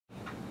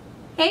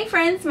Hey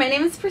friends, my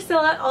name is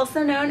Priscilla,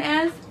 also known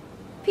as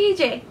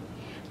PJ.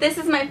 This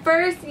is my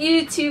first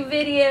YouTube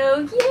video.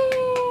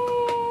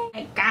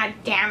 Yay! God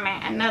damn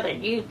it, another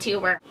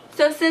YouTuber.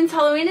 So since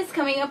Halloween is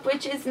coming up,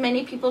 which is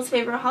many people's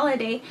favorite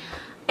holiday,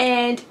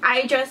 and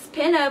I dress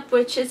pin-up,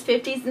 which is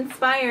 50s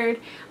inspired,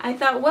 I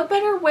thought what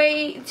better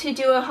way to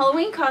do a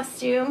Halloween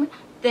costume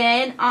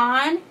than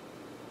on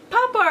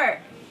pop art.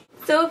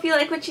 So if you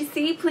like what you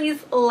see,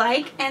 please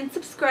like and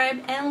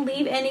subscribe and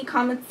leave any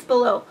comments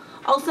below.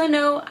 Also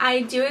know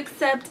I do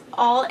accept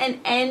all and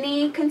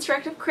any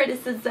constructive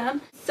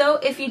criticism. So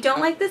if you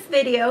don't like this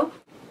video,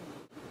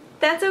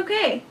 that's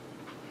okay.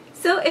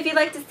 So if you'd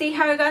like to see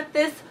how I got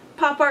this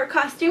pop art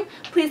costume,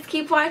 please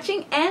keep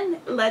watching and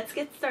let's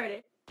get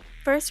started.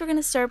 First, we're going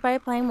to start by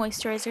applying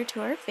moisturizer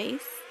to our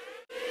face.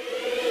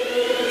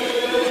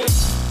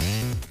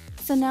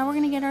 So now we're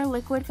going to get our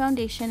liquid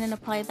foundation and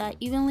apply that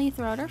evenly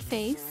throughout our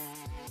face.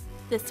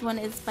 This one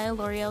is by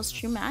L'Oreal's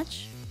True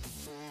Match.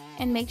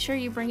 And make sure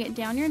you bring it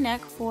down your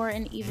neck for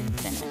an even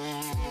finish.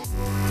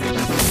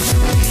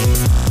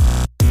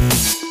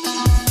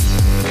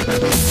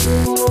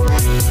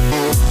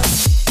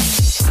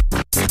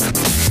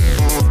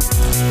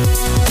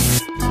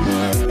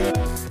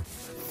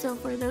 So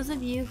for those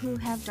of you who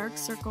have dark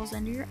circles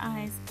under your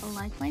eyes,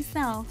 like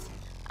myself,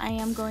 I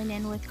am going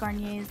in with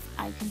Garnier's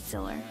eye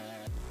concealer.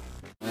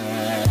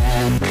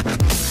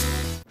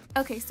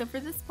 Okay, so for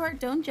this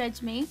part, don't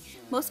judge me.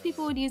 Most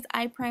people would use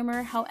eye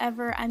primer,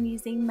 however, I'm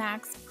using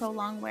MAC's Pro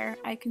Longwear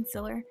eye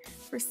concealer.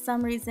 For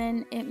some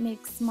reason, it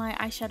makes my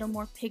eyeshadow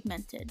more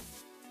pigmented.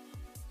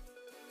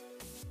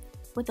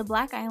 With a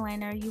black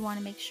eyeliner, you want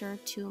to make sure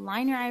to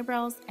line your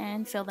eyebrows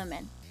and fill them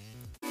in.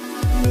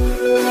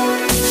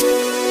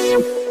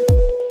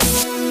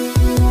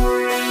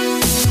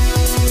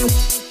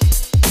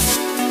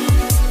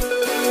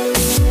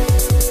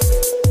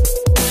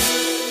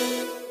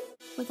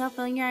 Without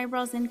filling your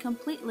eyebrows in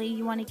completely,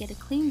 you want to get a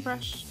clean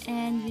brush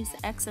and use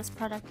the excess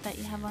product that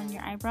you have on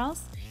your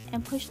eyebrows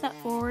and push that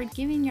forward,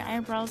 giving your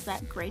eyebrows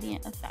that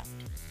gradient effect.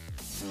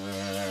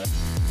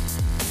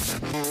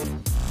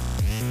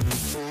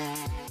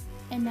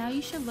 And now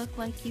you should look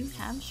like you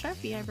have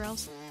Sharpie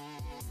eyebrows.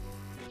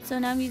 So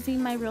now I'm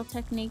using my Real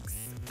Techniques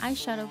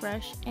eyeshadow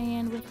brush,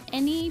 and with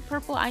any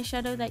purple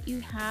eyeshadow that you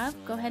have,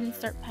 go ahead and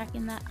start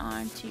packing that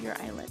onto your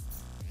eyelids.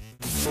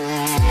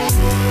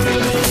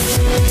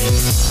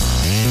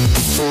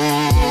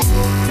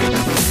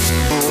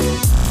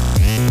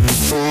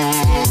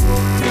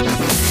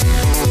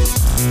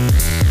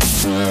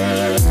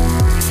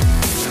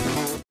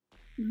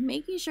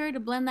 Making sure to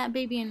blend that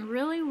baby in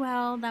really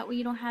well, that way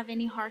you don't have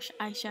any harsh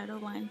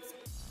eyeshadow lines.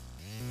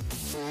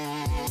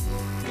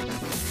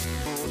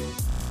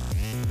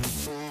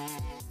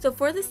 So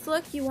for this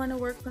look, you want to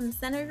work from the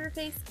center of your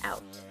face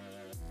out.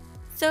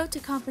 So to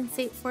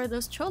compensate for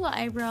those cholo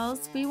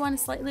eyebrows, we want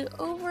to slightly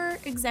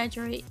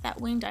over-exaggerate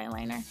that winged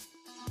eyeliner.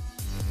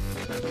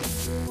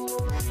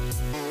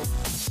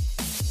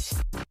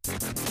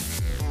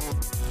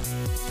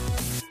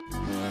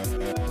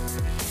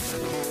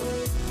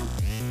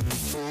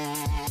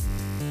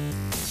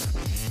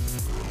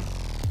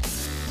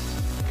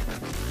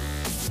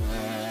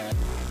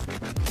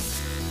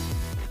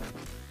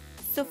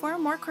 So for a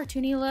more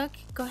cartoony look,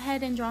 go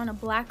ahead and draw in a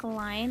black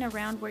line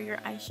around where your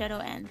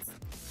eyeshadow ends.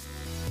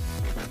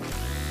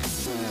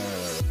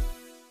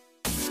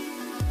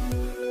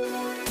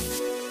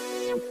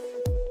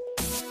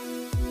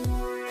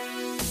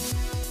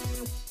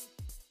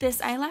 This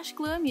eyelash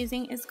glue I'm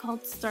using is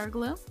called Star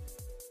Glue.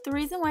 The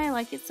reason why I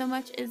like it so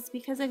much is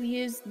because I've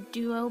used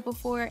Duo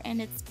before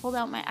and it's pulled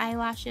out my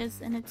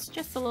eyelashes and it's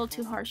just a little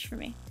too harsh for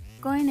me.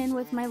 Going in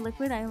with my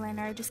liquid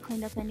eyeliner, I just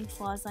cleaned up any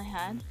flaws I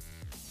had.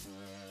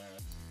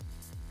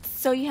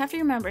 So you have to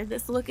remember,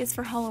 this look is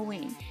for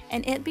Halloween,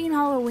 and it being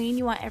Halloween,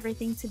 you want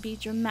everything to be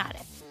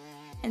dramatic.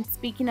 And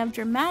speaking of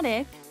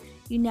dramatic,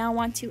 you now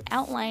want to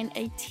outline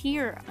a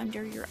tear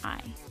under your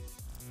eye.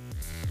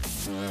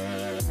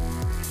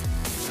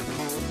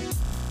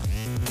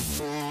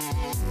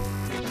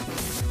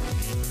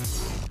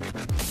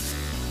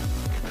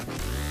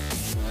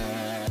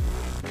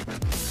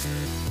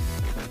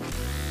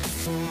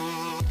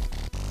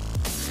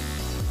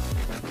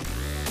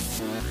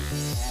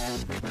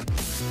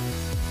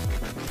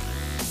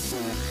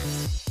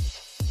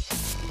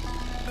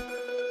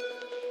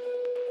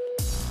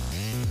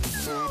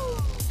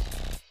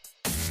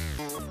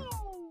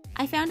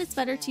 I found it's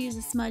better to use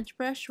a smudge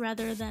brush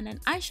rather than an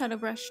eyeshadow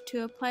brush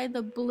to apply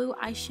the blue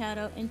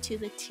eyeshadow into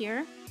the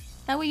tear.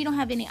 That way you don't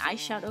have any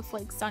eyeshadow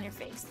flakes on your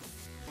face.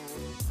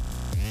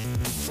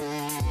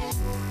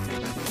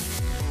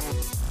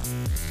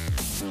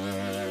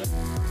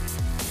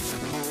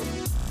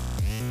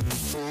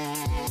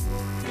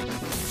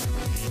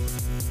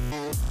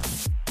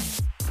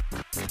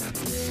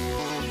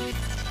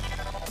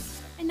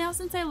 And now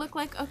since I look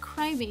like a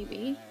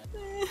crybaby,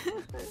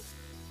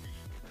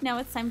 now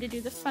it's time to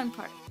do the fun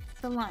part,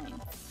 the line.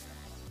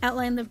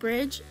 Outline the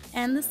bridge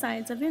and the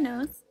sides of your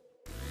nose.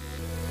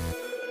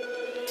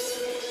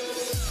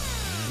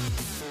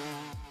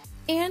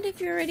 And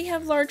if you already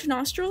have large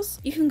nostrils,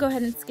 you can go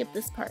ahead and skip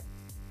this part.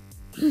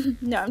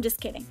 No, I'm just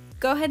kidding.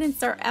 Go ahead and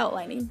start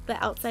outlining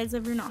the outsides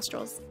of your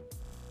nostrils.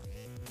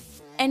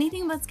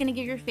 Anything that's going to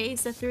give your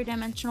face a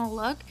three-dimensional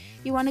look,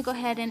 you want to go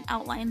ahead and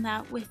outline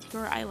that with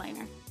your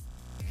eyeliner.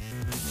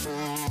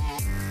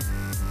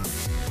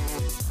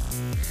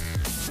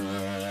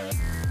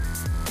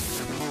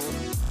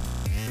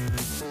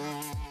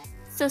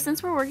 So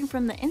since we're working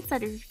from the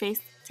inside of your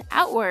face to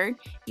outward,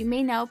 you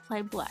may now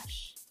apply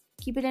blush.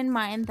 Keep it in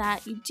mind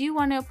that you do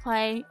want to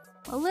apply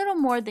a little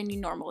more than you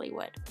normally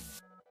would.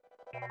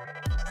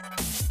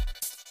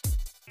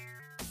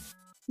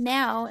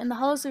 Now, in the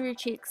hollows of your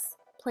cheeks,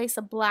 place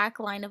a black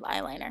line of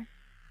eyeliner.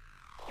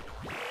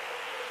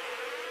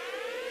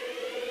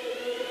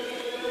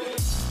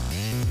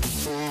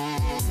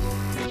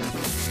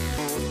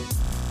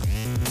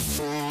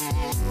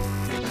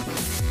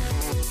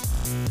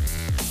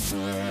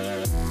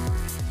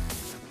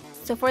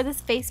 So for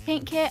this face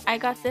paint kit, I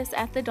got this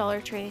at the Dollar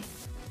Tree.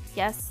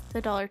 Yes,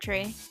 the Dollar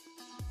Tree.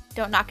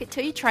 Don't knock it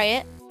till you try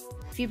it.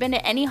 If you've been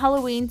to any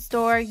Halloween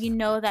store, you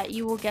know that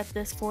you will get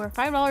this for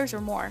 $5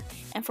 or more.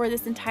 And for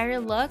this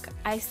entire look,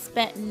 I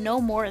spent no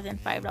more than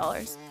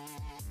 $5.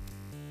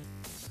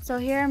 So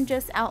here I'm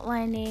just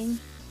outlining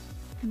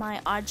my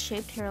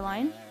odd-shaped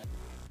hairline.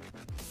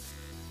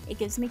 It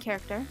gives me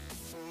character.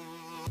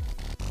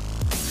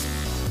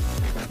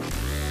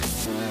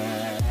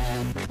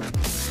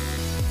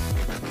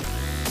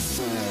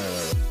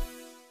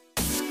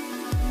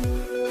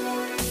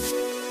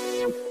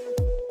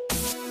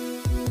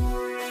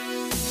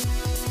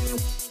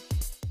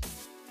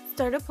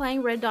 Start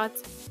applying red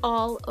dots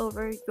all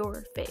over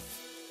your face.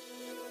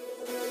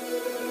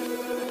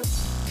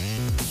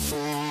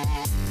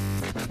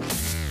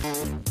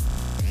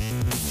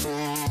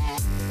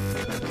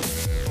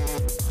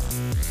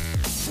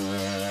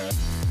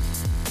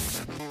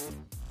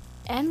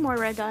 And more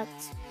red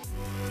dots.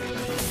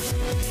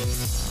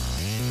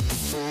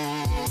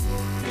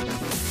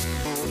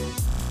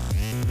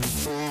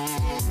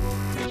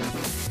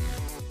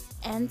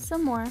 And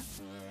some more.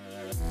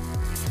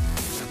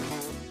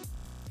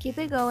 Keep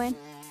it going.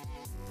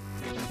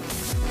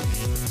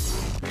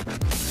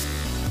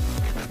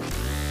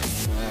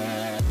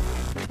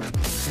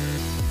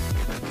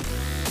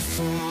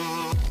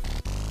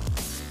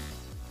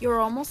 You're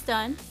almost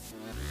done.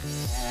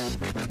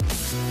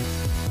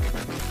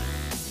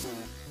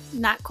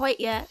 Not quite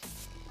yet.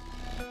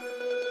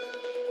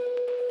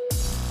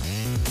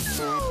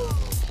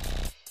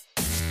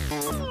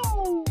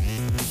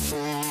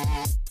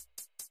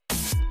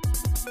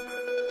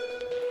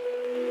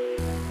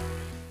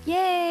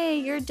 Yay,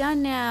 you're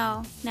done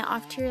now. Now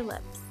off to your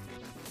lips.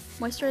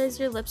 Moisturize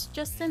your lips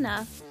just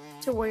enough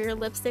to where your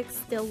lipstick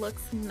still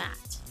looks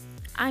matte.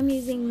 I'm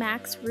using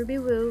MAC's Ruby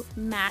Woo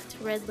matte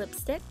red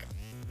lipstick,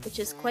 which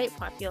is quite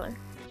popular.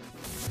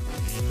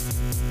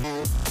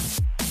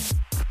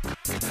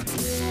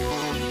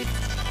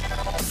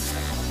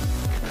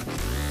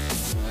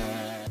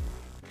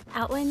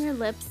 Outline your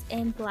lips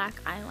in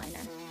black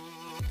eyeliner.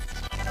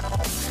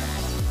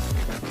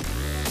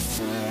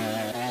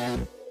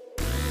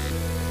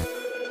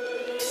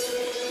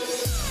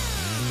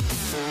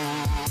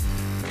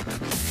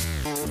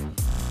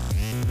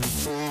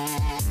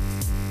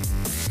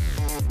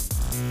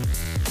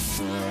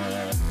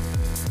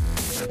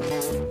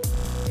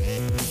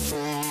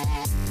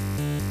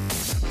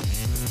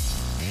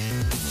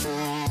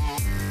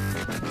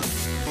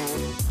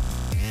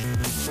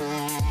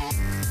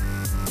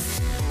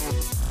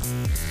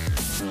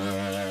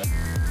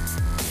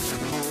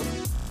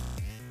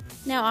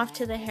 Now off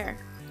to the hair.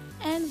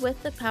 And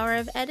with the power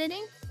of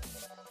editing,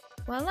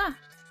 voila,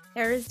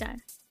 hair is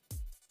done.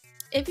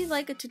 If you'd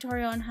like a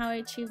tutorial on how I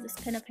achieve this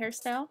pin-up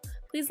hairstyle,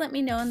 please let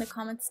me know in the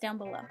comments down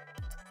below.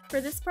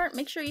 For this part,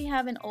 make sure you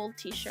have an old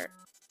t-shirt,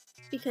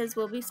 because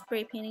we'll be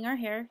spray painting our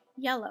hair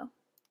yellow.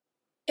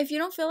 If you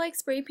don't feel like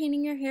spray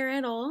painting your hair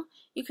at all,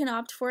 you can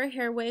opt for a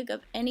hair wig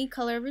of any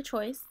color of your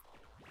choice.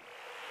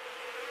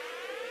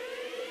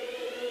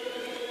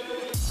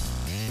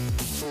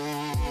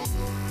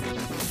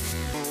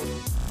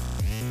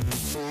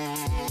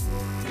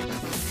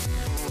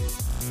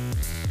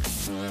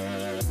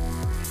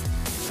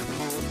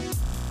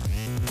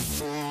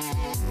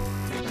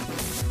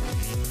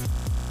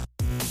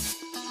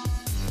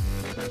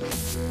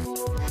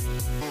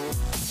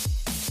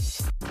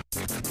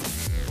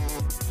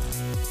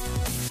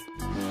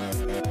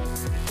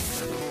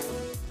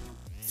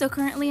 So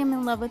currently I'm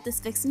in love with this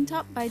fixing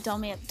top by Doll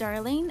Me Up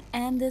Darling,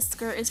 and this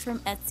skirt is from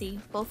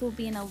Etsy. Both will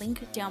be in a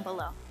link down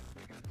below.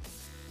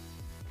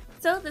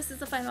 So this is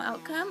the final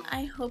outcome.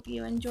 I hope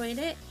you enjoyed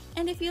it,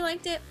 and if you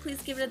liked it, please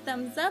give it a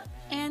thumbs up,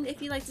 and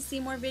if you'd like to see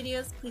more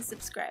videos, please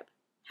subscribe.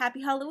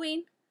 Happy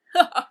Halloween!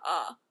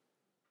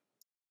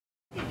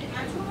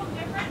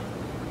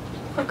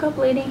 Hook up,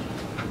 lady.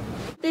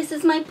 This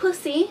is my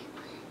pussy.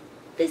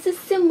 This is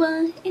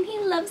Simba, and he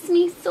loves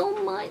me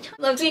so much.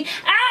 Loves me.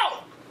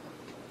 Ow!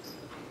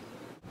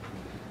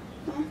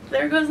 Well,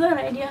 there goes that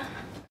idea.